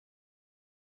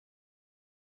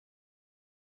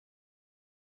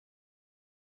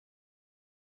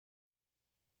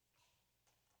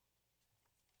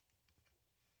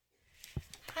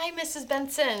Hi, Mrs.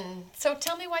 Benson. So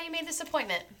tell me why you made this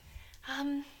appointment.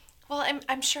 Well,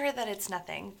 I'm sure that it's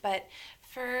nothing, but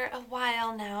for a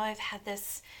while now I've had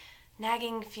this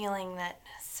nagging feeling that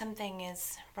something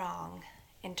is wrong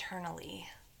internally.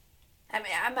 I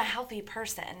mean, I'm a healthy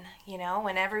person, you know.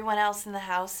 When everyone else in the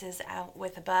house is out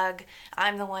with a bug,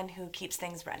 I'm the one who keeps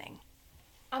things running.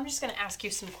 I'm just going to ask you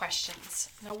some questions.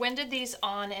 Now, when did these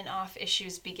on and off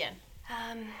issues begin?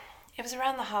 Um, it was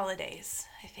around the holidays,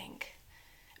 I think.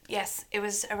 Yes, it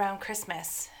was around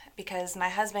Christmas because my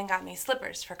husband got me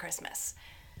slippers for Christmas.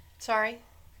 Sorry?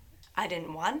 I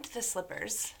didn't want the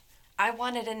slippers. I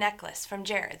wanted a necklace from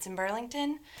Jared's in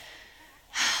Burlington.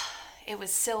 It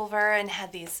was silver and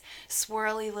had these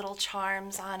swirly little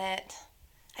charms on it.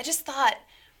 I just thought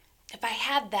if I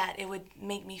had that, it would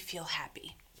make me feel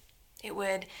happy. It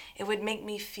would make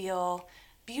me feel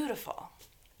beautiful.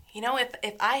 You know,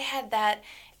 if I had that,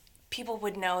 people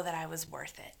would know that I was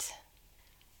worth it.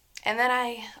 And then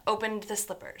I opened the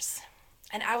slippers,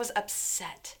 and I was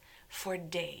upset for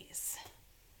days.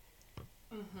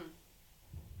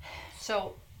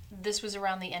 So, this was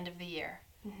around the end of the year.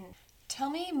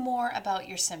 Tell me more about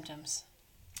your symptoms.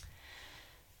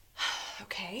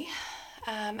 Okay.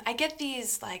 I get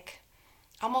these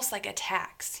almost like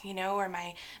attacks, you know, where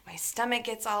my stomach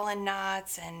gets all in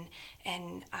knots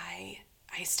and I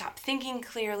stop thinking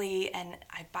clearly and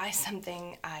I buy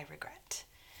something I regret.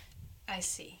 I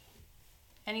see.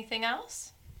 Anything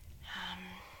else?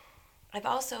 I've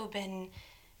also been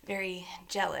very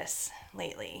jealous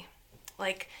lately.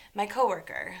 Like my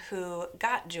coworker who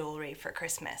got jewelry for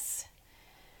Christmas.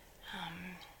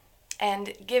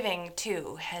 And giving,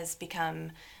 too, has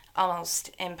become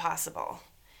almost impossible.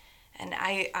 And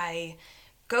I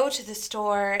go to the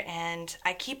store and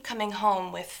I keep coming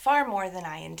home with far more than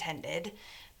I intended,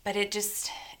 but it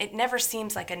never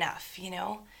seems like enough, you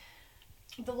know?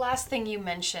 The last thing you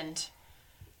mentioned.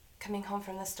 Coming home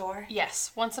from the store?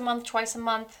 Yes, once a month, twice a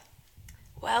month.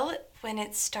 Well, when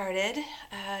it started,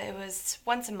 it was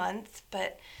once a month,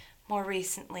 but more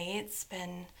recently it's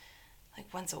been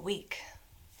like once a week.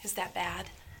 Is that bad?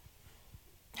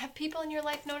 Have people in your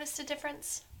life noticed a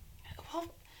difference? Well,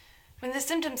 when the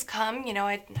symptoms come, you know,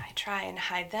 I try and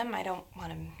hide them. I don't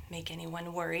want to make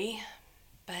anyone worry.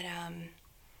 But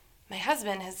my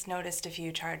husband has noticed a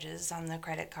few charges on the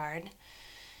credit card.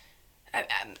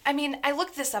 I mean, I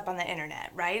looked this up on the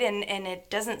internet, right? And it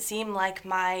doesn't seem like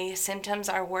my symptoms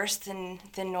are worse than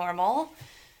normal.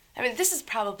 I mean, this is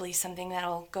probably something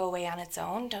that'll go away on its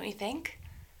own, don't you think?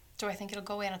 Do I think it'll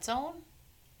go away on its own?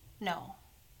 No.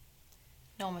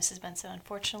 No, Mrs. Benson,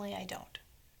 unfortunately, I don't.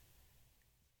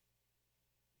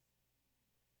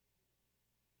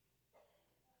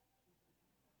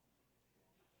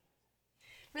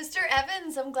 Mr.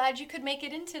 Evans, I'm glad you could make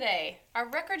it in today. Our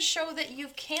records show that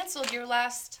you've canceled your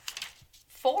last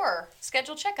 4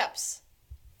 scheduled checkups.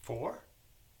 4?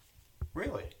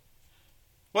 Really?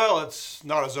 Well, it's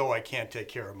not as though I can't take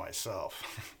care of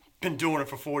myself. Been doing it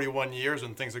for 41 years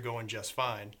and things are going just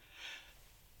fine.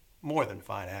 More than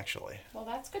fine, actually. Well,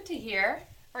 that's good to hear.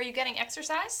 Are you getting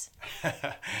exercise?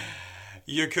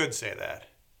 You could say that.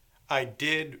 I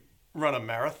did run a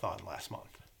marathon last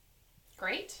month.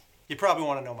 Great. You probably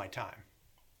want to know my time.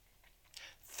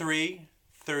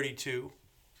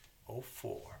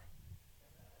 3:32:04.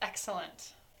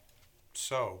 Excellent.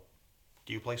 So,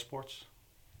 do you play sports?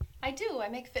 I do. I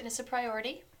make fitness a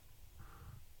priority.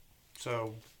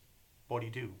 So, what do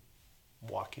you do?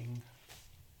 Walking?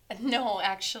 No,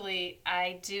 actually,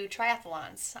 I do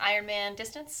triathlons. Ironman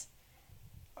distance?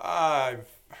 I've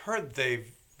heard they've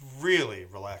really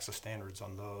relaxed the standards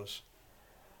on those.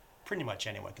 Pretty much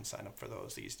anyone can sign up for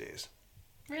those these days.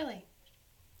 Really?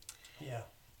 Yeah.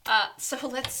 So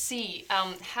let's see.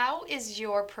 How is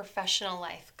your professional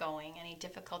life going? Any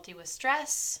difficulty with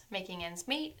stress, making ends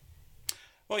meet?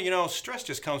 Well, you know, stress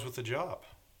just comes with the job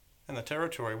and the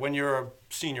territory when you're a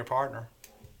senior partner.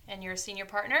 And you're a senior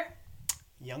partner?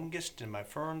 Youngest in my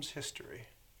firm's history.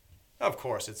 Of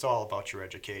course, it's all about your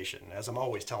education, as I'm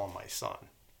always telling my son.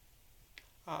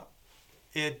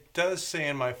 It does say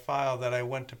in my file that I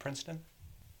went to Princeton.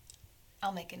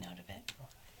 I'll make a note of it.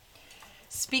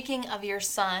 Speaking of your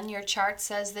son, your chart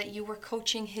says that you were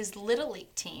coaching his Little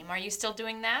League team. Are you still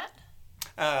doing that?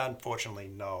 Unfortunately,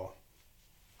 no.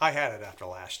 I had it after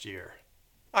last year.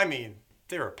 I mean,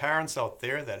 there are parents out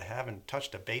there that haven't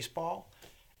touched a baseball,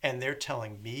 and they're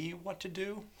telling me what to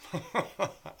do?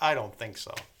 I don't think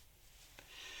so.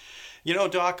 You know,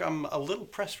 Doc, I'm a little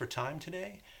pressed for time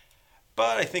today,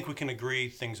 but I think we can agree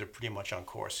things are pretty much on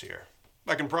course here.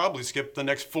 I can probably skip the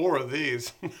next 4 of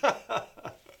these.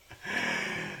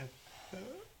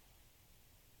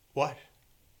 What?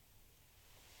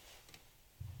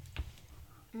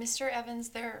 Mr. Evans,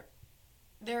 there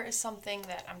is something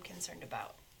that I'm concerned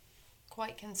about.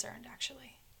 Quite concerned,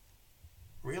 actually.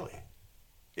 Really?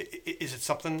 Is it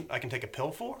something I can take a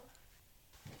pill for?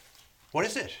 What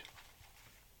is it?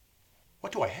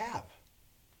 What do I have?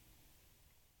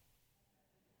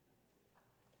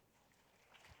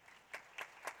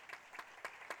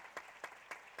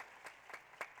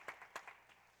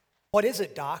 What is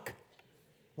it, Doc?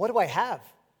 What do I have?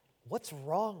 What's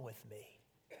wrong with me?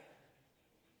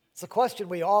 It's a question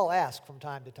we all ask from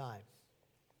time to time.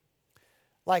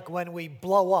 Like when we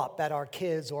blow up at our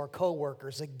kids or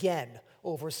coworkers again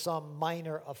over some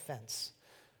minor offense.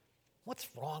 What's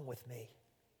wrong with me?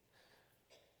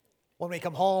 When we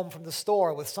come home from the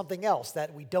store with something else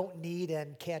that we don't need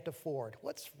and can't afford.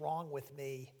 What's wrong with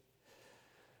me?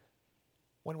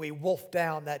 When we wolf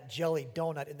down that jelly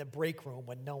donut in the break room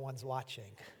when no one's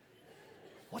watching.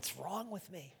 What's wrong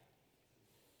with me?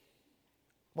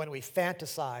 When we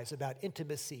fantasize about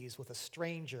intimacies with a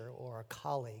stranger or a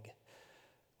colleague.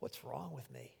 What's wrong with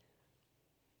me?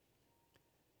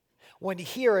 When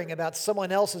hearing about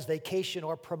someone else's vacation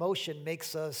or promotion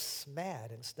makes us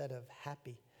mad instead of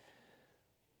happy.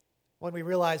 When we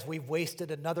realize we've wasted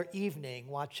another evening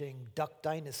watching Duck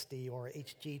Dynasty or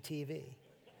HGTV.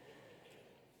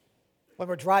 When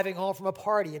we're driving home from a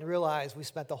party and realize we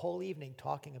spent the whole evening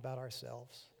talking about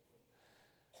ourselves.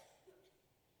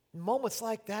 In moments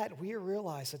like that, we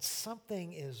realize that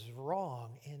something is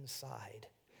wrong inside.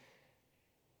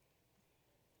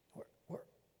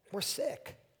 We're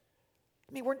sick.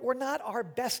 I mean, we're not our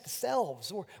best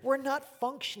selves. We're not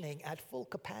functioning at full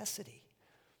capacity.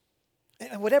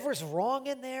 And whatever's wrong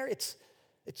in there, it's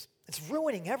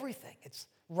ruining everything. It's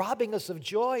robbing us of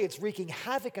joy. It's wreaking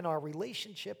havoc in our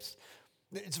relationships.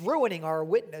 It's ruining our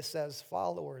witness as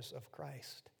followers of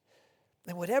Christ.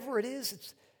 And whatever it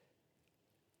is,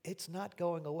 it's not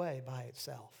going away by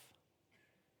itself.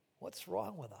 What's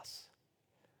wrong with us?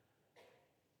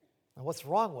 And what's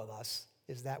wrong with us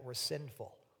is that we're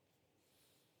sinful.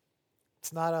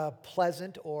 It's not a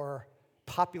pleasant or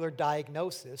popular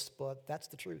diagnosis, but that's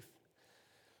the truth.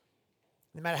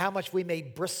 No matter how much we may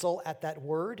bristle at that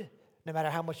word, no matter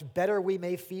how much better we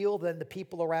may feel than the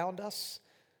people around us,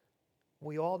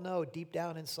 we all know deep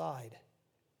down inside,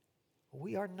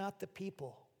 we are not the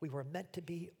people we were meant to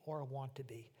be or want to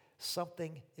be.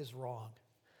 Something is wrong.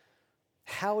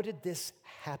 How did this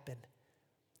happen?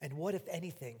 And what, if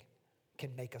anything,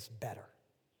 can make us better?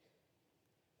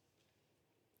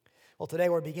 Well, today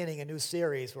we're beginning a new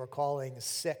series we're calling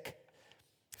Sick,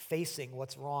 Facing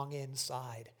What's Wrong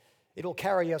Inside. It'll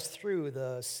carry us through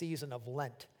the season of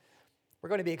Lent. We're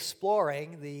going to be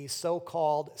exploring the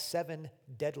so-called 7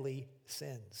 deadly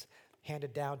sins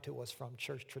handed down to us from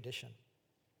church tradition.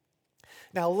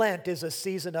 Now, Lent is a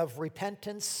season of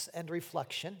repentance and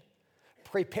reflection,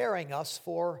 preparing us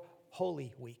for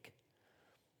Holy Week.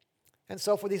 And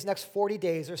so for these next 40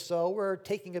 days or so, we're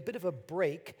taking a bit of a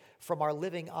break from our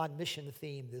Living on Mission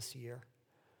theme this year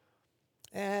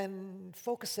and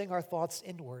focusing our thoughts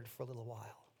inward for a little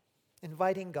while,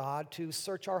 inviting God to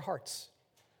search our hearts,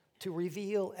 to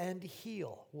reveal and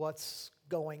heal what's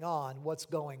going on, what's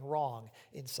going wrong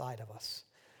inside of us.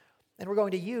 And we're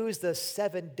going to use the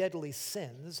 7 deadly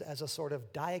sins as a sort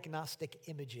of diagnostic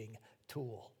imaging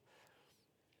tool.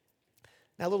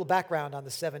 Now, a little background on the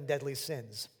 7 deadly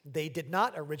sins. They did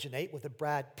not originate with a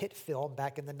Brad Pitt film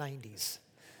back in the 90s.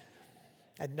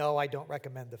 And no, I don't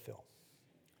recommend the film.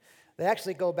 They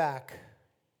actually go back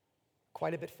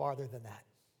quite a bit farther than that.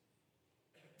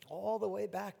 All the way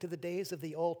back to the days of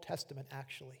the Old Testament,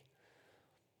 actually.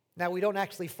 Now, we don't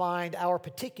actually find our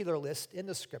particular list in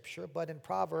the Scripture, but in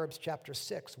Proverbs chapter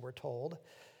 6, we're told,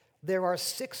 there are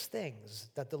 6 things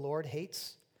that the Lord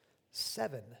hates,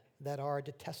 7 that are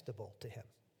detestable to him.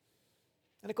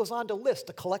 And it goes on to list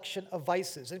a collection of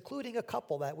vices, including a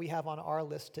couple that we have on our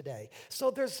list today.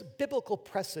 So there's biblical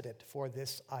precedent for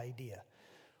this idea.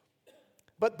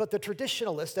 But the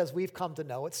traditionalist, as we've come to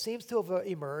know it, seems to have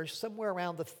emerged somewhere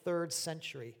around the 3rd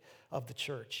century of the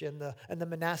church in the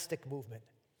monastic movement,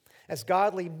 as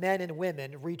godly men and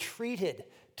women retreated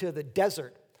to the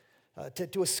desert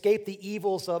to escape the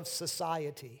evils of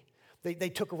society. They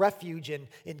took refuge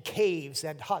in caves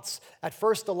and huts, at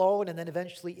first alone and then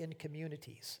eventually in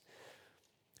communities.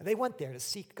 And they went there to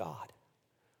seek God.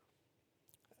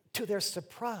 To their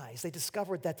surprise, they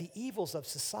discovered that the evils of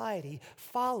society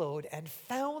followed and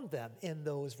found them in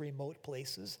those remote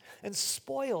places and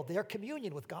spoiled their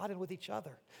communion with God and with each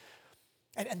other.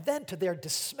 And then, to their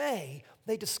dismay,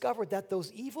 they discovered that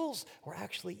those evils were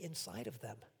actually inside of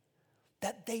them,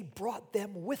 that they brought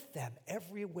them with them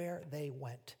everywhere they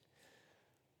went.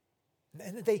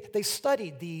 And they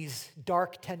studied these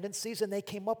dark tendencies and they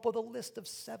came up with a list of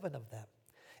 7 of them.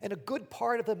 And a good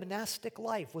part of the monastic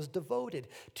life was devoted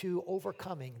to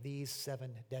overcoming these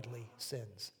 7 deadly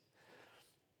sins.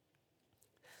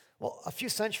 Well, a few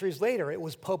centuries later, it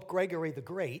was Pope Gregory the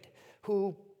Great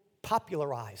who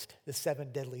popularized the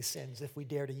 7 deadly sins, if we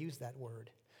dare to use that word.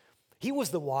 He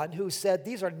was the one who said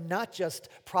these are not just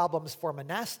problems for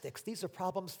monastics, these are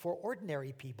problems for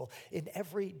ordinary people in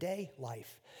everyday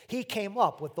life. He came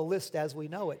up with the list as we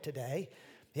know it today.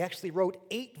 He actually wrote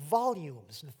 8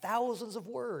 volumes and thousands of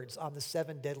words on the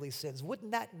 7 deadly sins.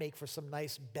 Wouldn't that make for some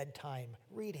nice bedtime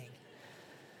reading?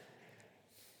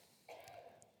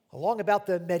 Along about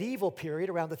the medieval period,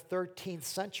 around the 13th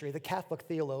century, the Catholic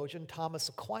theologian Thomas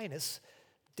Aquinas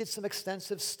did some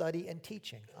extensive study and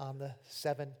teaching on the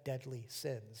 7 deadly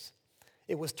sins.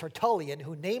 It was Tertullian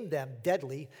who named them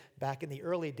deadly back in the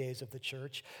early days of the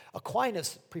church.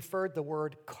 Aquinas preferred the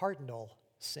word cardinal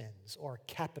sins or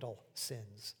capital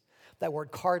sins. That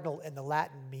word cardinal in the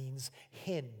Latin means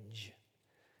hinge.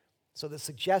 So the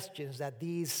suggestion is that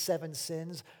these 7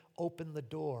 sins open the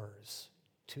doors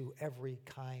to every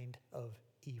kind of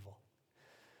evil.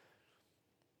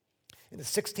 In the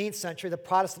 16th century, the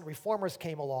Protestant reformers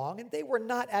came along, and they were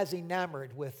not as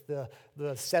enamored with the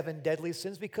 7 deadly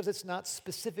sins because it's not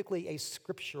specifically a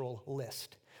scriptural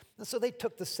list. And so they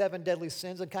took the 7 deadly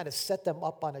sins and kind of set them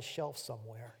up on a shelf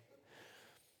somewhere.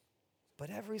 But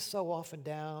every so often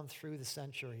down through the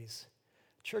centuries,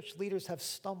 church leaders have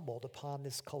stumbled upon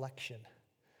this collection,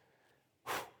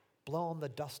 blown the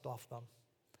dust off them,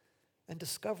 and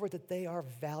discovered that they are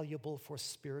valuable for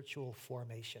spiritual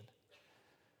formation.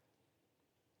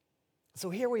 So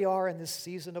here we are in this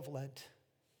season of Lent,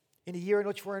 in a year in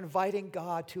which we're inviting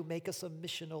God to make us a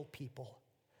missional people,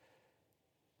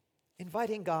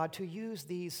 inviting God to use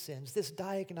these sins, this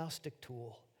diagnostic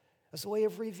tool, as a way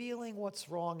of revealing what's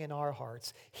wrong in our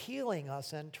hearts, healing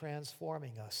us and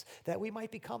transforming us, that we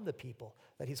might become the people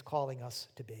that He's calling us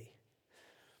to be.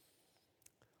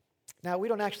 Now, we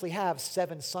don't actually have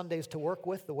 7 Sundays to work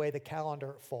with the way the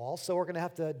calendar falls, so we're going to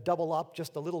have to double up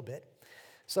just a little bit.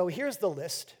 So here's the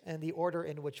list and the order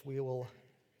in which we will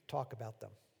talk about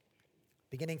them.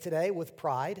 Beginning today with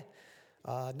pride.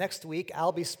 Next week,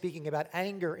 I'll be speaking about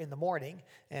anger in the morning,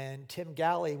 and Tim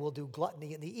Galley will do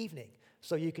gluttony in the evening.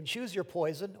 So you can choose your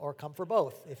poison or come for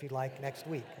both if you'd like next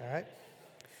week, all right?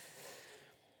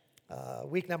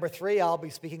 Week number 3, I'll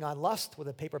be speaking on lust with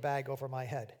a paper bag over my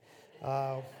head.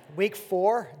 Week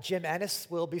 4, Jim Ennis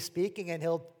will be speaking, and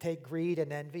he'll take greed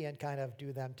and envy and kind of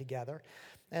do them together.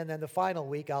 And then the final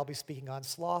week, I'll be speaking on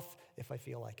sloth if I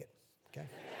feel like it, okay?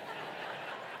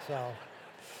 So,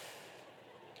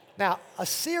 now, a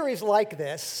series like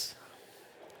this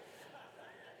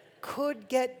could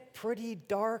get pretty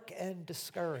dark and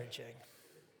discouraging.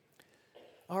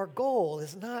 Our goal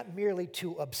is not merely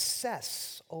to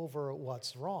obsess over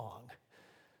what's wrong,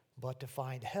 but to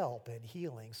find help and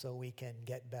healing so we can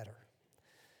get better.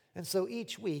 And so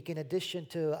each week, in addition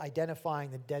to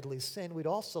identifying the deadly sin, we'd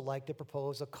also like to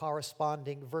propose a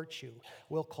corresponding virtue.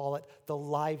 We'll call it the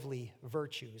lively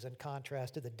virtues in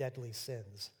contrast to the deadly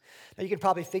sins. Now, you can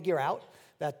probably figure out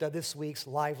that this week's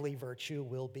lively virtue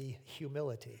will be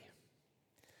humility.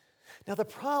 Now, the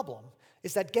problem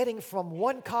is that getting from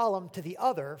one column to the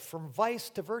other, from vice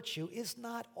to virtue, is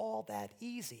not all that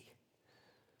easy.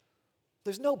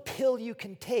 There's no pill you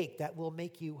can take that will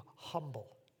make you humble.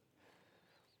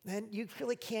 And you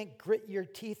really can't grit your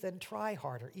teeth and try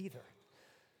harder either.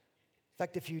 In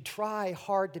fact, if you try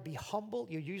hard to be humble,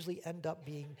 you usually end up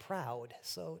being proud.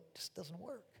 So it just doesn't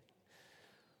work.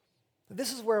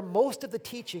 This is where most of the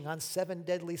teaching on 7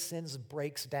 deadly sins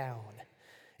breaks down.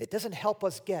 It doesn't help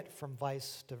us get from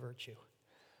vice to virtue.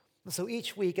 And so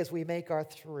each week as we make our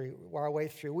way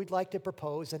through, we'd like to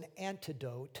propose an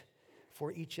antidote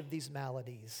for each of these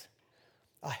maladies,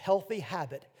 a healthy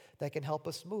habit that can help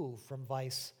us move from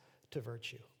vice to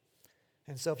virtue.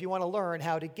 And so if you want to learn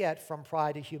how to get from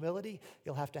pride to humility,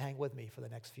 you'll have to hang with me for the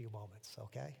next few moments,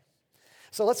 okay?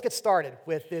 So let's get started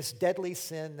with this deadly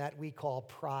sin that we call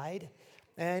pride,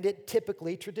 and it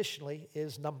typically, traditionally,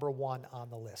 is number 1 on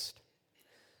the list.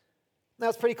 Now,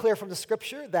 it's pretty clear from the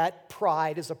Scripture that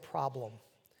pride is a problem.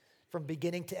 From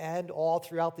beginning to end, all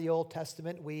throughout the Old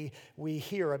Testament, we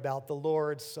hear about the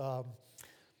Lord's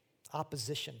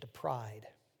opposition to pride.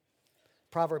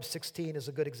 Proverbs 16 is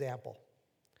a good example.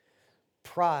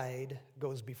 Pride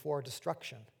goes before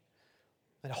destruction,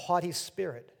 and a haughty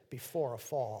spirit before a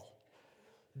fall.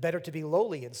 Better to be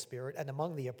lowly in spirit and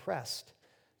among the oppressed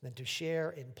than to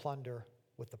share in plunder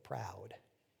with the proud.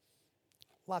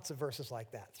 Lots of verses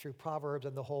like that through Proverbs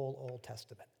and the whole Old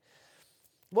Testament.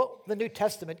 Well, the New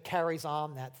Testament carries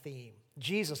on that theme.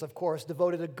 Jesus, of course,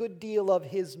 devoted a good deal of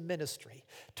his ministry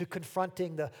to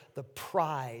confronting the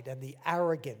pride and the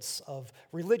arrogance of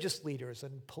religious leaders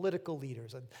and political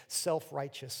leaders and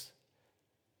self-righteous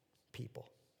people.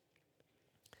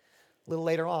 A little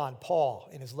later on, Paul,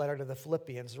 in his letter to the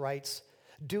Philippians, writes,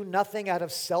 "Do nothing out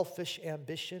of selfish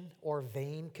ambition or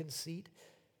vain conceit,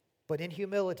 but in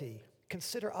humility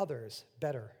consider others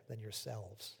better than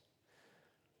yourselves."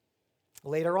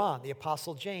 Later on, the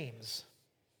Apostle James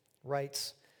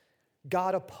writes,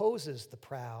 "God opposes the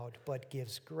proud, but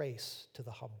gives grace to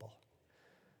the humble."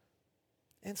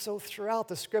 And so throughout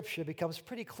the scripture, it becomes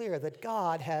pretty clear that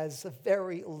God has a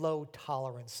very low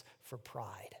tolerance for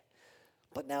pride.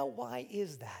 But now, why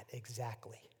is that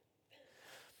exactly?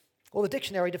 Well, the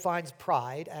dictionary defines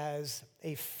pride as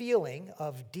a feeling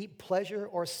of deep pleasure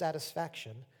or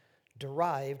satisfaction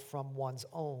derived from one's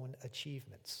own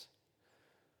achievements.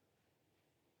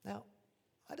 Now,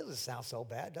 that doesn't sound so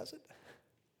bad, does it?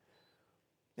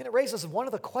 And it raises one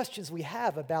of the questions we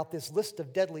have about this list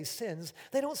of deadly sins.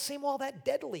 They don't seem all that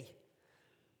deadly.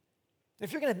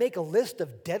 If you're going to make a list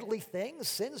of deadly things,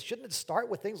 sins, shouldn't it start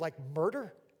with things like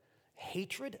murder,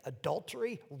 hatred,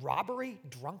 adultery, robbery,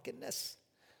 drunkenness?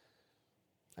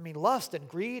 I mean, lust and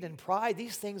greed and pride,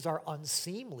 these things are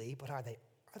unseemly, but are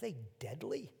they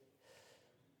deadly?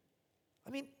 I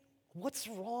mean, what's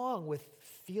wrong with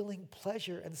feeling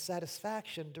pleasure and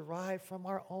satisfaction derived from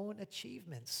our own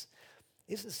achievements?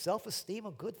 Isn't self-esteem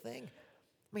a good thing?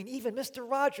 I mean, even Mr.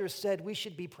 Rogers said we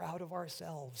should be proud of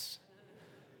ourselves.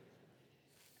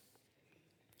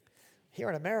 Here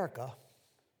in America,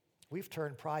 we've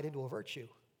turned pride into a virtue.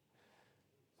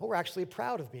 Well, we're actually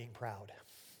proud of being proud.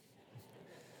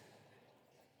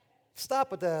 Stop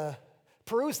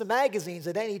peruse the magazines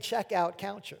at any checkout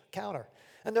counter.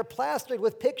 And they're plastered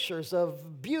with pictures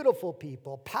of beautiful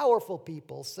people, powerful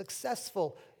people,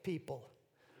 successful people.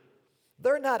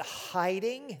 They're not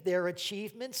hiding their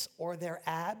achievements or their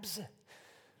abs.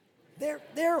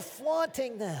 They're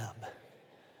flaunting them.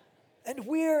 And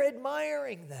we're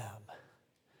admiring them.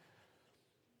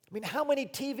 I mean, how many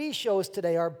TV shows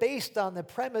today are based on the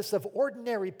premise of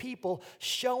ordinary people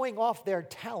showing off their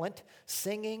talent,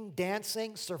 singing,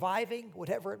 dancing, surviving,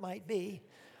 whatever it might be,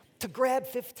 to grab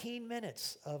 15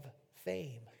 minutes of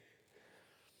fame?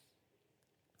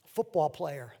 Football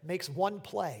player makes one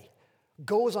play,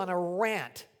 goes on a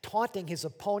rant, taunting his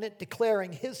opponent,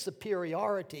 declaring his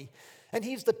superiority, and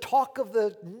he's the talk of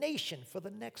the nation for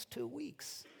the next 2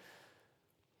 weeks.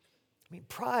 I mean,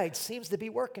 pride seems to be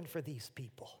working for these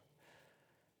people.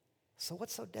 So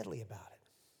what's so deadly about it?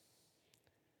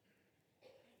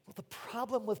 Well, the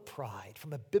problem with pride,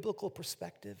 from a biblical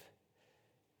perspective,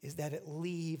 is that it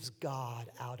leaves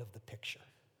God out of the picture.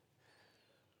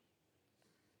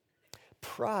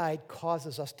 Pride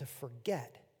causes us to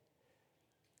forget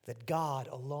that God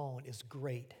alone is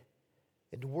great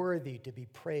and worthy to be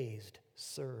praised,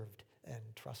 served, and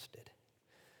trusted.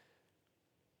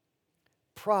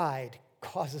 Pride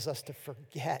causes us to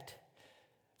forget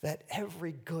that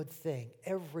every good thing,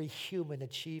 every human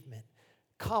achievement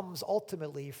comes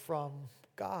ultimately from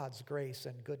God's grace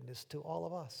and goodness to all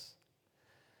of us.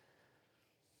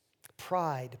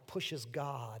 Pride pushes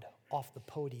God off the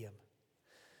podium.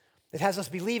 It has us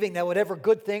believing that whatever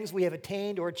good things we have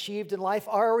attained or achieved in life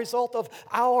are a result of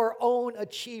our own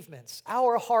achievements,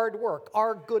 our hard work,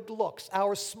 our good looks,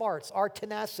 our smarts, our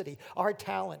tenacity, our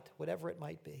talent, whatever it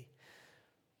might be.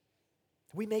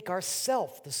 We make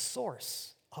ourselves the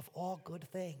source of all good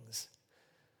things.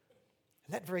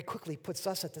 And that very quickly puts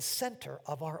us at the center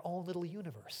of our own little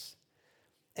universe.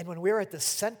 And when we're at the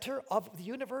center of the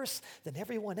universe, then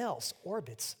everyone else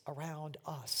orbits around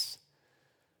us.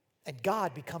 And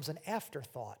God becomes an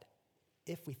afterthought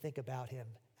if we think about him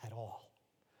at all.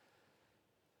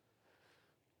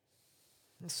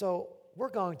 And so we're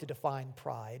going to define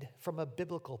pride from a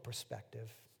biblical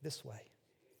perspective this way: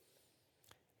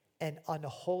 an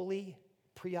unholy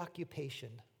preoccupation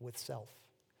with self.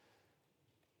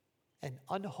 An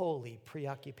unholy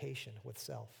preoccupation with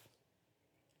self.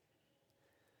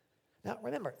 Now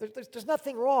remember, there's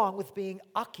nothing wrong with being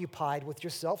occupied with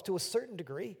yourself to a certain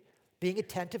degree, being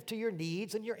attentive to your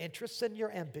needs and your interests and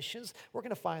your ambitions. We're going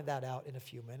to find that out in a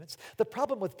few minutes. The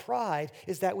problem with pride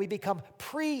is that we become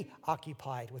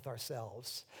preoccupied with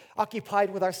ourselves,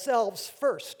 occupied with ourselves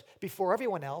first, before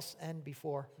everyone else and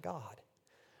before God.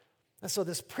 And so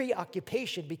this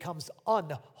preoccupation becomes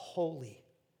unholy.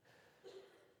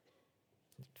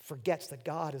 It forgets that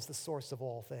God is the source of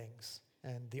all things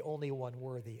and the only one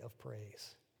worthy of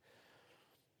praise.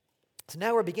 So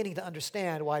now we're beginning to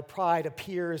understand why pride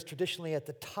appears traditionally at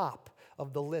the top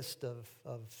of the list of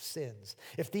sins.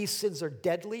 If these sins are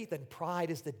deadly, then pride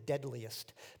is the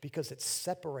deadliest because it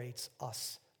separates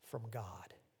us from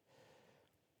God.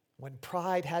 When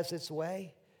pride has its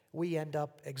way, we end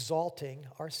up exalting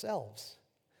ourselves,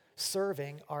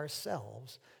 serving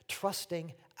ourselves,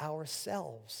 trusting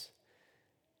ourselves,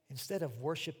 instead of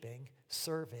worshiping,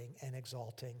 serving, and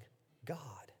exalting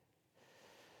God.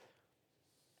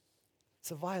 It's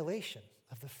a violation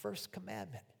of the first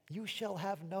commandment. You shall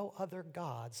have no other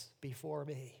gods before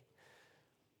me.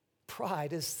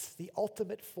 Pride is the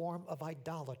ultimate form of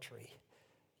idolatry,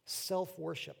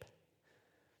 self-worship.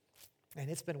 And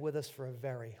it's been with us for a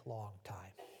very long time.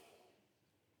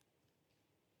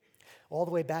 All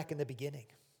the way back in the beginning,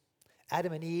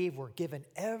 Adam and Eve were given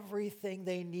everything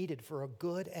they needed for a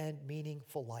good and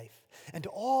meaningful life. And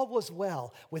all was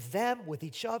well with them, with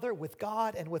each other, with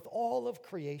God, and with all of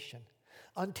creation,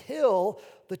 until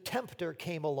the tempter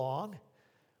came along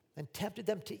and tempted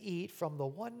them to eat from the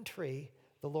one tree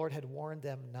the Lord had warned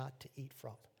them not to eat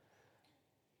from.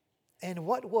 And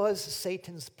what was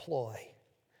Satan's ploy?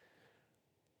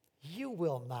 You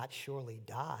will not surely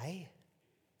die,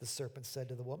 the serpent said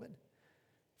to the woman.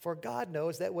 For God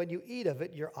knows that when you eat of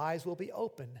it, your eyes will be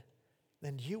open,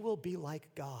 and you will be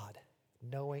like God,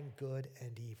 knowing good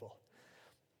and evil.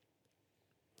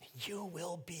 You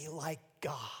will be like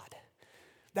God.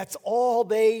 That's all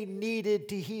they needed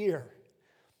to hear.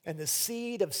 And the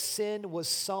seed of sin was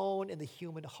sown in the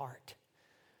human heart.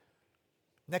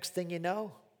 Next thing you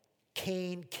know,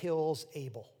 Cain kills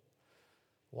Abel.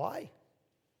 Why?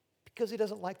 Because he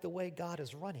doesn't like the way God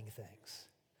is running things.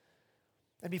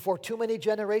 And before too many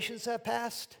generations have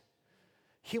passed,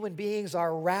 human beings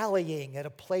are rallying at a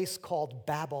place called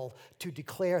Babel to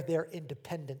declare their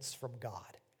independence from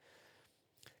God.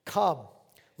 Come,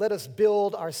 let us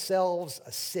build ourselves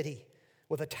a city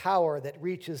with a tower that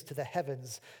reaches to the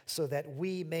heavens so that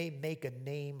we may make a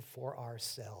name for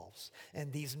ourselves.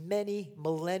 And these many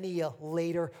millennia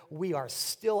later, we are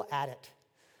still at it,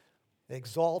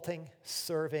 exalting,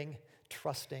 serving,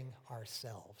 trusting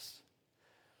ourselves.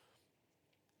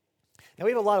 Now,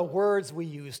 we have a lot of words we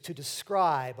use to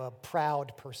describe a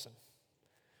proud person: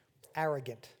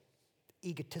 arrogant,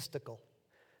 egotistical,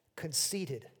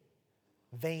 conceited,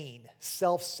 vain,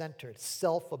 self-centered,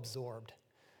 self-absorbed.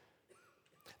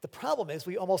 The problem is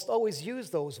we almost always use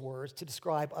those words to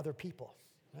describe other people,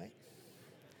 right?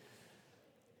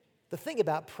 The thing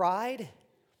about pride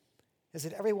is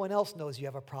that everyone else knows you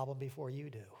have a problem before you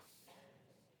do.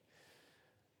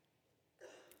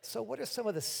 So what are some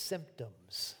of the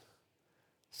symptoms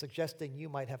suggesting you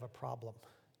might have a problem,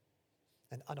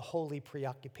 an unholy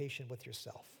preoccupation with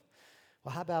yourself?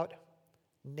 Well, how about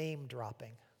name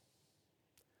dropping,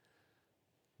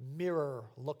 mirror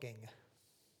looking,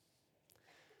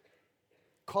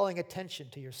 calling attention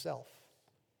to yourself,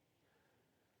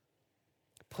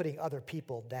 putting other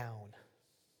people down,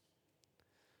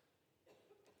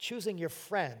 choosing your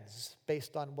friends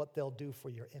based on what they'll do for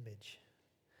your image,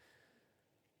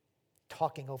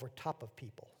 talking over top of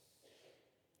people,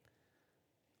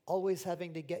 always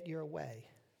having to get your way,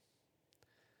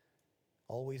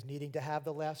 always needing to have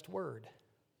the last word.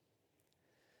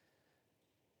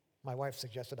 My wife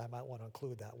suggested I might want to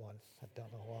include that one. I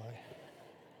don't know why.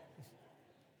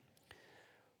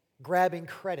 Grabbing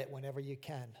credit whenever you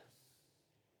can,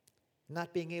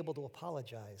 not being able to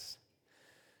apologize,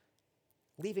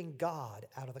 leaving God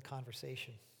out of the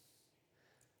conversation,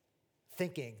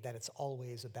 thinking that it's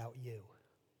always about you.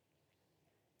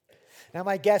 Now,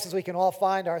 my guess is we can all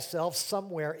find ourselves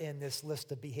somewhere in this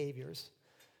list of behaviors.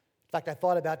 In fact, I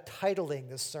thought about titling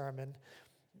this sermon,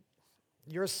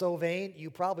 "You're so vain,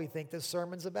 you probably think this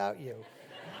sermon's about you."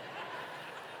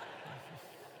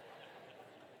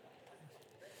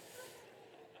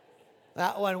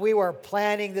 Now, when we were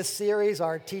planning this series,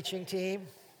 our teaching team,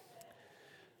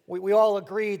 we all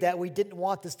agreed that we didn't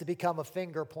want this to become a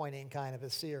finger-pointing kind of a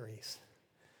series.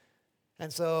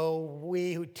 And so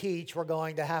we who teach were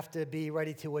going to have to be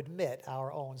ready to admit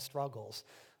our own struggles.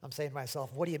 I'm saying to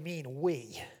myself, what do you mean,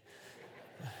 we?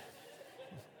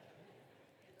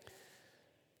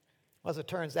 As it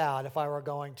turns out, if I were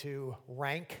going to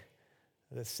rank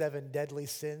the 7 deadly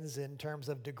sins in terms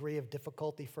of degree of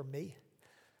difficulty for me,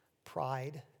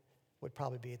 pride would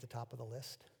probably be at the top of the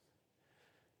list.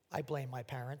 I blame my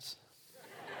parents.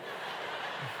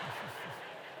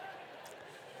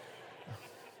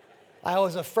 I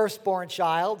was a firstborn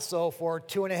child, so for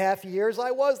 2.5 years,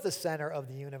 I was the center of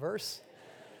the universe.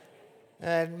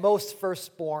 And most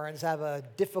firstborns have a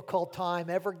difficult time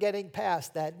ever getting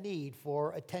past that need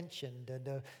for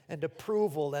attention and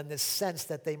approval and this sense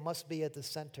that they must be at the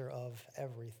center of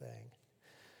everything.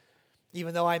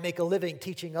 Even though I make a living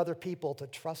teaching other people to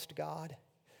trust God,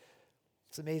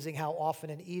 it's amazing how often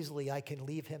and easily I can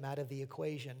leave him out of the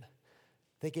equation,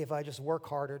 thinking if I just work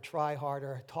harder, try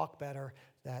harder, talk better,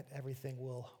 that everything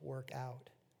will work out.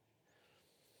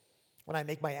 When I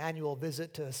make my annual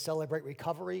visit to Celebrate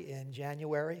Recovery in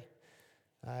January,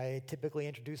 I typically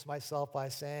introduce myself by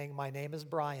saying, "My name is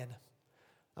Brian.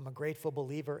 I'm a grateful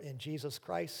believer in Jesus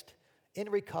Christ, in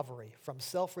recovery from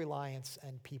self-reliance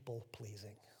and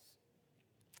people-pleasing."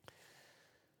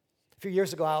 A few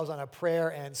years ago, I was on a prayer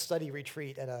and study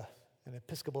retreat at an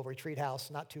Episcopal retreat house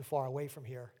not too far away from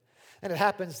here. And it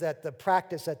happens that the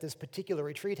practice at this particular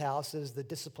retreat house is the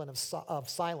discipline of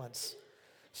silence.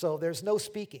 So there's no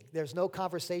speaking, there's no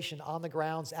conversation on the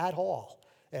grounds at all,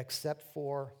 except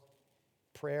for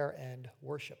prayer and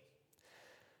worship.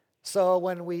 So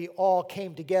when we all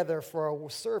came together for a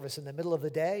service in the middle of the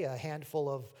day, a handful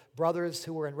of brothers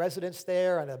who were in residence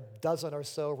there and a dozen or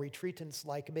so retreatants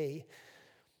like me,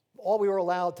 all we were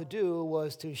allowed to do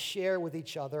was to share with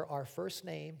each other our first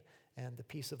name and the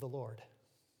peace of the Lord.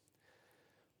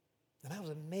 And I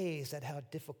was amazed at how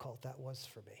difficult that was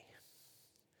for me.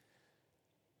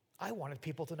 I wanted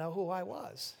people to know who I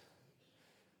was,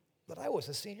 that I was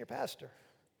a senior pastor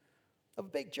of a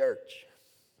big church,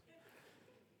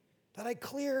 that I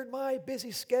cleared my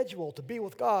busy schedule to be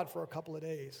with God for a couple of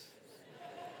days.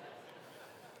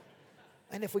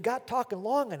 And if we got talking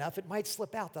long enough, it might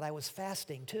slip out that I was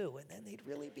fasting too, and then they'd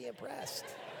really be impressed.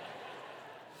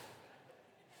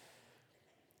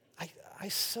 I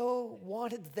so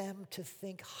wanted them to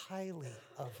think highly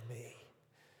of me.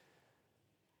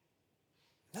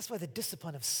 That's why the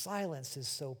discipline of silence is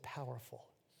so powerful.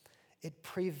 It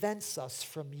prevents us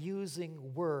from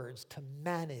using words to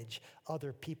manage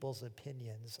other people's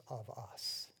opinions of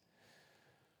us.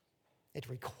 It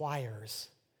requires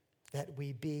that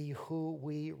we be who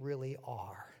we really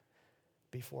are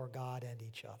before God and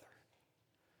each other.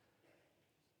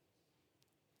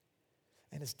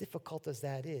 And as difficult as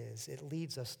that is, it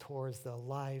leads us towards the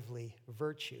lively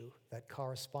virtue that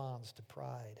corresponds to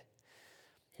pride.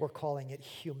 We're calling it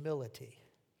humility.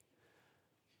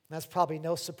 And that's probably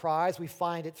no surprise. We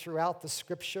find it throughout the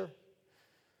scripture.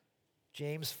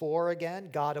 James 4 again,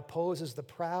 God opposes the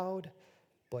proud,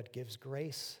 but gives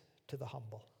grace to the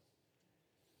humble.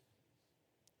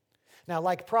 Now,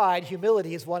 like pride,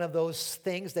 humility is one of those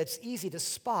things that's easy to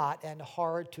spot and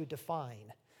hard to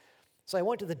define. So I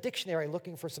went to the dictionary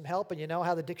looking for some help, and you know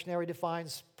how the dictionary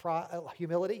defines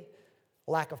humility?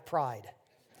 Lack of pride.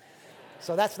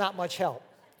 So that's not much help.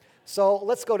 So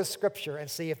let's go to Scripture and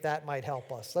see if that might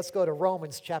help us. Let's go to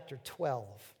Romans chapter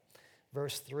 12,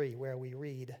 verse 3, where we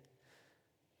read,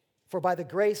 "For by the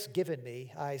grace given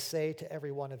me, I say to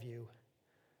every one of you,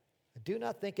 do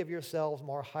not think of yourselves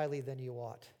more highly than you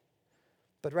ought,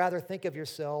 but rather think of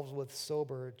yourselves with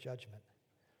sober judgment,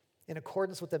 in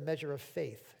accordance with the measure of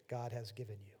faith God has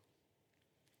given you."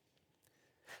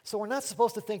 So we're not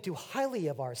supposed to think too highly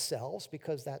of ourselves,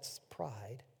 because that's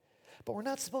pride. But we're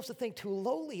not supposed to think too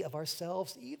lowly of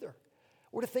ourselves either.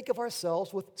 We're to think of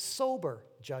ourselves with sober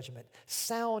judgment,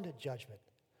 sound judgment.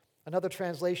 Another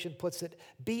translation puts it,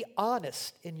 be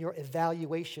honest in your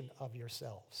evaluation of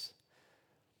yourselves.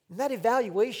 And that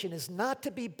evaluation is not to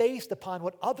be based upon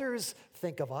what others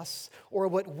think of us or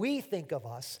what we think of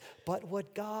us, but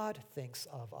what God thinks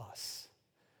of us.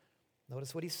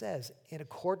 Notice what he says, in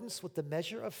accordance with the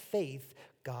measure of faith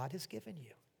God has given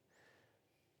you.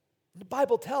 The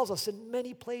Bible tells us in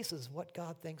many places what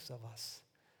God thinks of us.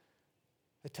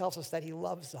 It tells us that he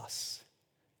loves us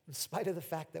in spite of the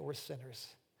fact that we're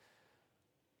sinners.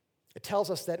 It tells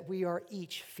us that we are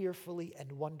each fearfully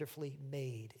and wonderfully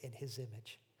made in his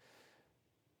image.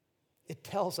 It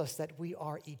tells us that we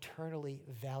are eternally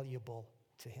valuable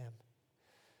to him.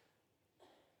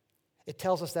 It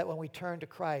tells us that when we turn to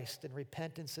Christ in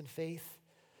repentance and faith,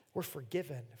 we're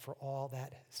forgiven for all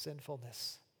that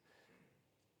sinfulness.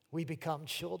 We become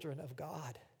children of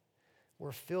God.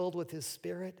 We're filled with his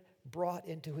Spirit, brought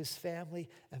into his family,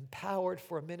 empowered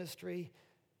for ministry,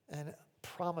 and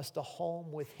promised a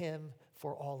home with him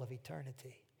for all of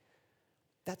eternity.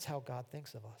 That's how God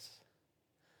thinks of us.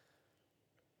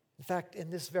 In fact, in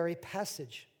this very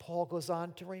passage, Paul goes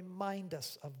on to remind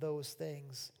us of those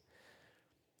things.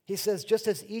 He says, just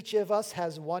as each of us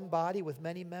has one body with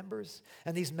many members,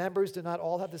 and these members do not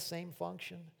all have the same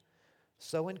function,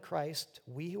 so in Christ,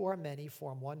 we who are many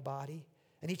form one body,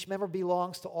 and each member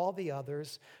belongs to all the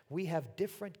others. We have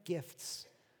different gifts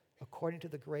according to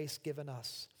the grace given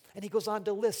us. And he goes on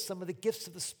to list some of the gifts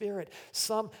of the Spirit.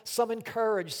 Some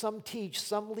encourage, some teach,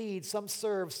 some lead, some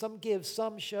serve, some give,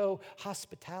 some show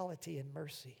hospitality and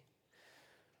mercy.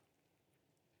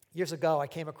 Years ago, I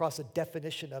came across a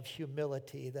definition of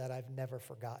humility that I've never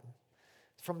forgotten.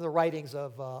 It's from the writings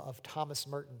of Thomas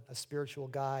Merton, a spiritual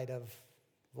guide of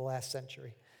the last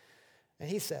century. And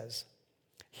he says,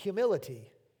 humility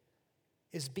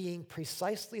is being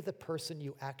precisely the person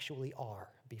you actually are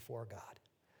before God.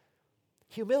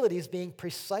 Humility is being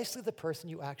precisely the person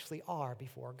you actually are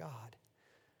before God.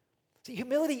 See,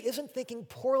 humility isn't thinking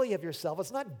poorly of yourself.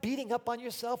 It's not beating up on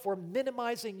yourself or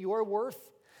minimizing your worth.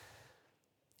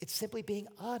 It's simply being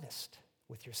honest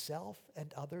with yourself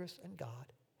and others and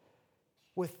God,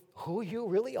 with who you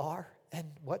really are and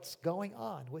what's going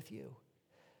on with you.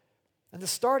 And the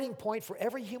starting point for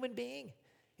every human being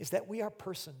is that we are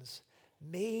persons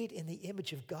made in the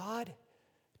image of God,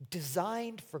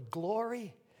 designed for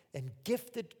glory, and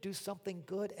gifted to do something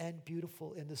good and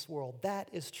beautiful in this world. That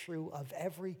is true of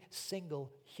every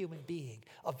single human being,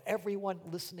 of everyone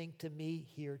listening to me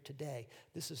here today.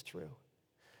 This is true.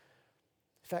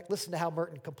 In fact, listen to how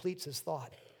Merton completes his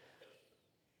thought.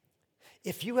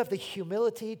 If you have the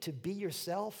humility to be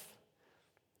yourself,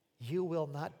 you will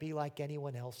not be like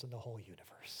anyone else in the whole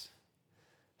universe.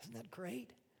 Isn't that great?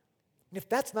 And if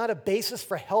that's not a basis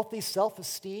for healthy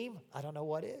self-esteem, I don't know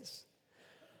what is.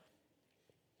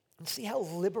 And see how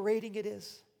liberating it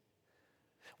is?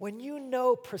 When you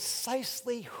know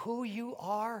precisely who you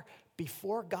are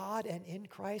before God and in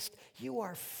Christ, you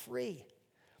are free.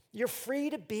 You're free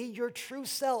to be your true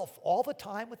self all the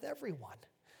time with everyone.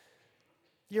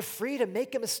 You're free to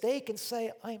make a mistake and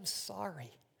say, I'm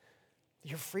sorry.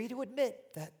 You're free to admit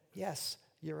that, yes,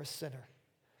 you're a sinner.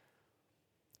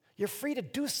 You're free to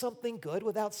do something good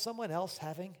without someone else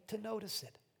having to notice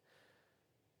it.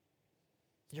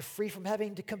 You're free from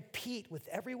having to compete with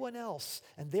everyone else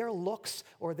and their looks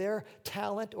or their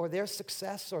talent or their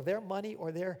success or their money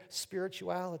or their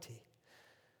spirituality.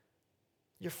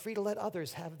 You're free to let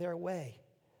others have their way,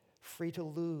 free to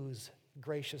lose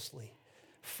graciously,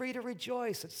 free to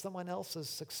rejoice at someone else's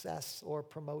success or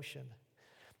promotion,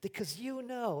 because you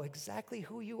know exactly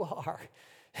who you are,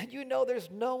 and you know there's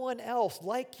no one else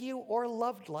like you or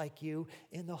loved like you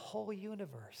in the whole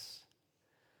universe.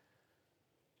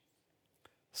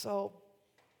 So,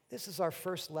 this is our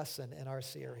first lesson in our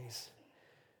series.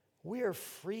 We are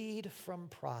freed from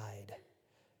pride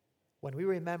when we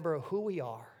remember who we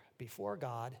are before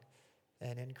God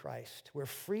and in Christ. We're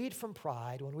freed from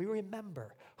pride when we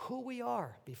remember who we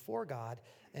are before God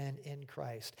and in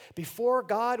Christ. Before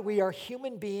God, we are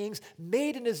human beings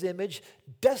made in His image,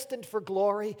 destined for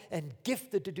glory, and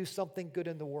gifted to do something good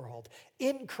in the world.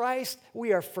 In Christ,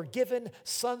 we are forgiven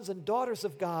sons and daughters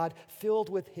of God, filled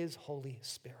with His Holy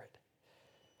Spirit.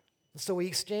 And so we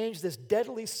exchange this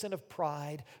deadly sin of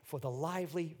pride for the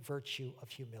lively virtue of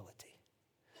humility.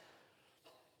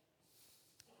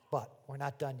 But we're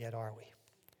not done yet, are we?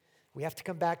 We have to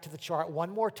come back to the chart one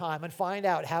more time and find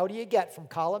out, how do you get from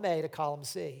column A to column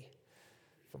C?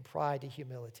 From pride to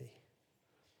humility.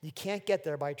 You can't get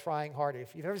there by trying harder.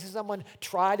 If you've ever seen someone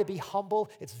try to be humble,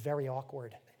 it's very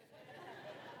awkward.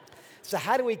 So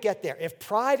how do we get there? If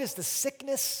pride is the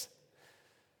sickness,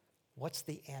 what's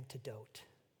the antidote?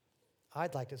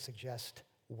 I'd like to suggest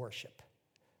worship.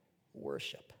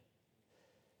 Worship.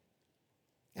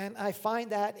 And I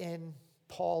find that in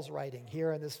Paul's writing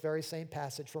here in this very same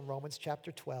passage from Romans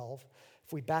chapter 12.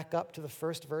 If we back up to the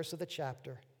first verse of the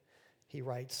chapter, he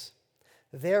writes,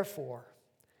 "Therefore,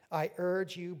 I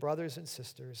urge you, brothers and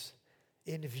sisters,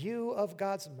 in view of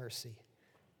God's mercy,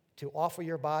 to offer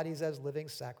your bodies as living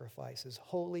sacrifices,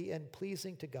 holy and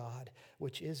pleasing to God,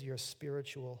 which is your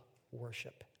spiritual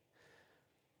worship."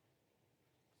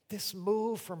 This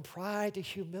move from pride to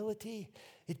humility,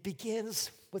 it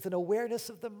begins with an awareness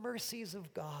of the mercies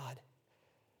of God.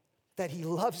 That He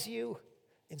loves you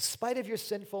in spite of your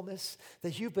sinfulness,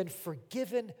 that you've been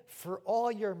forgiven for all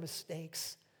your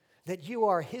mistakes, that you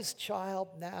are His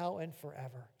child now and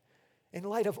forever. In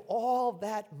light of all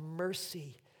that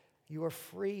mercy, you are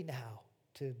free now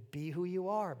to be who you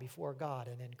are before God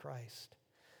and in Christ.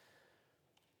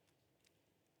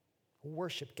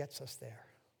 Worship gets us there.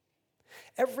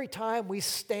 Every time we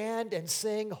stand and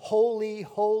sing, "Holy,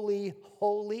 holy,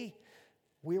 holy,"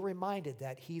 we're reminded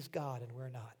that He's God and we're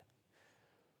not.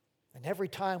 And every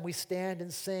time we stand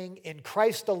and sing, "In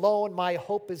Christ alone my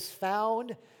hope is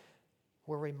found,"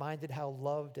 we're reminded how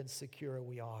loved and secure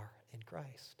we are in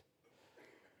Christ.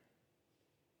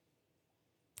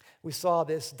 We saw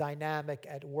this dynamic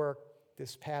at work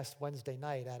this past Wednesday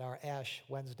night at our Ash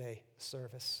Wednesday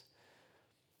service.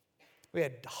 We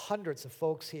had hundreds of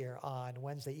folks here on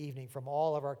Wednesday evening from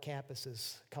all of our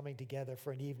campuses coming together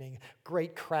for an evening.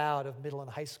 Great crowd of middle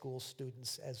and high school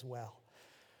students as well.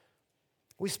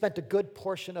 We spent a good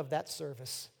portion of that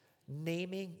service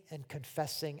naming and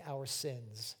confessing our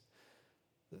sins.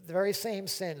 The very same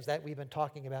sins that we've been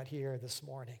talking about here this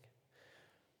morning.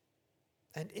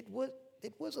 And it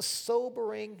was a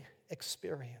sobering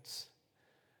experience.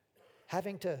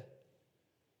 Having to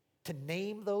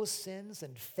name those sins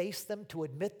and face them, to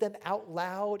admit them out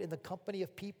loud in the company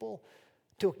of people,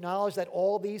 to acknowledge that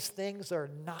all these things are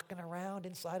knocking around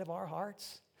inside of our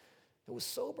hearts. It was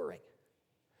sobering.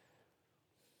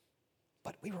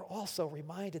 But we were also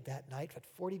reminded that night that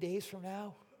 40 days from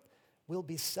now, we'll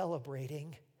be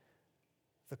celebrating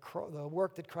the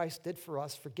work that Christ did for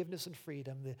us, forgiveness and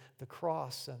freedom, the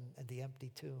cross and the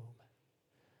empty tomb.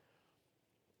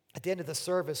 At the end of the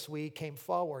service, we came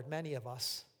forward, many of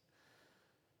us,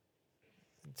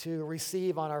 to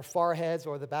receive on our foreheads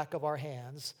or the back of our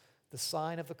hands the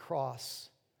sign of the cross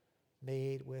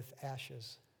made with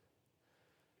ashes.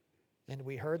 And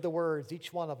we heard the words,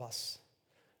 each one of us,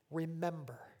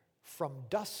 remember, from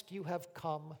dust you have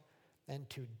come, and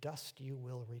to dust you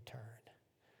will return.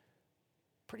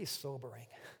 Pretty sobering.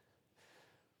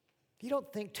 You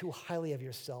don't think too highly of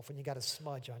yourself when you got a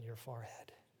smudge on your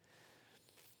forehead.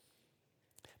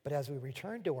 But as we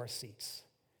returned to our seats,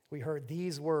 we heard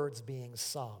these words being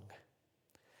sung.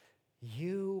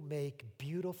 You make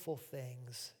beautiful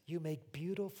things. You make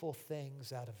beautiful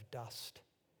things out of dust.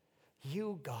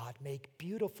 You, God, make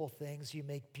beautiful things. You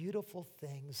make beautiful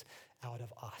things out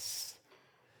of us.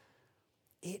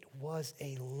 It was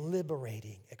a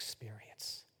liberating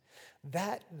experience.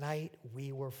 That night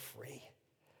we were free.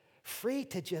 Free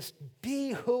to just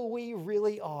be who we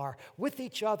really are, with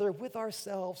each other, with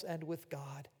ourselves, and with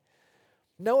God.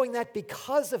 Knowing that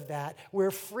because of that, we're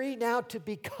free now to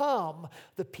become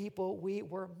the people we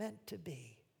were meant to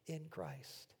be in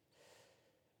Christ.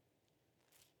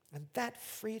 And that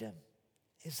freedom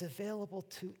is available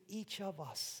to each of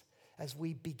us as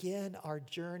we begin our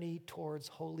journey towards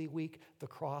Holy Week, the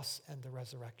cross, and the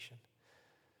resurrection.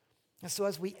 And so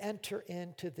as we enter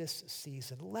into this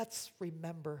season, let's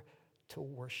remember to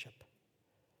worship.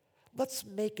 Let's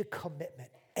make a commitment.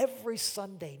 Every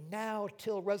Sunday, now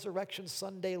till Resurrection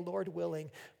Sunday, Lord willing,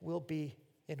 we'll be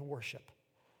in worship.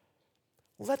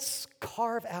 Let's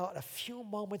carve out a few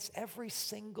moments every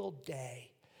single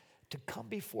day to come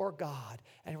before God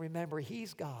and remember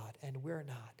He's God and we're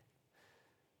not.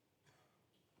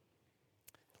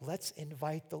 Let's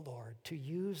invite the Lord to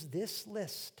use this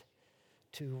list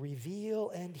to reveal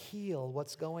and heal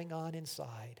what's going on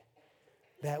inside,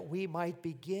 that we might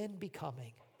begin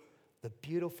becoming the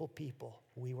beautiful people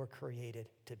we were created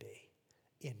to be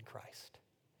in Christ.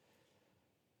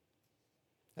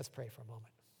 Let's pray for a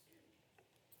moment.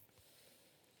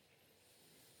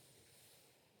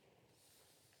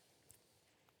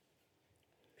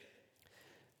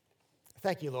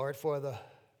 Thank you, Lord, for the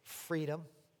freedom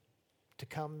to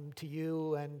come to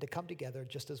you and to come together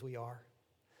just as we are.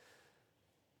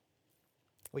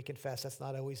 We confess that's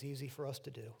not always easy for us to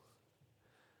do.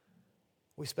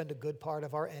 We spend a good part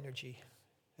of our energy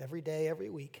every day, every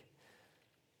week,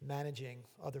 managing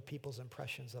other people's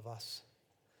impressions of us.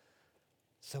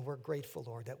 So we're grateful,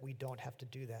 Lord, that we don't have to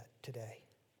do that today.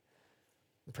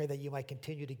 We pray that you might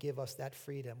continue to give us that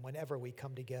freedom whenever we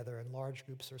come together in large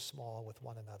groups or small with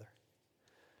one another.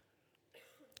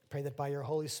 Pray that by your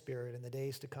Holy Spirit in the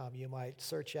days to come, you might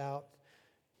search out,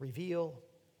 reveal,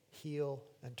 heal,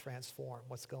 and transform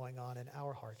what's going on in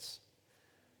our hearts,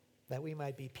 that we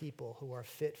might be people who are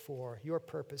fit for your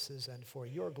purposes and for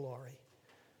your glory,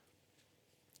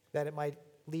 that it might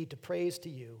lead to praise to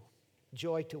you,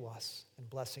 joy to us, and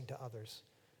blessing to others.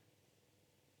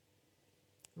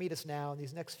 Meet us now in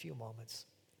these next few moments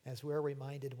as we're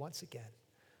reminded once again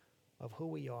of who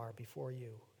we are before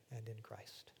you and in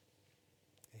Christ.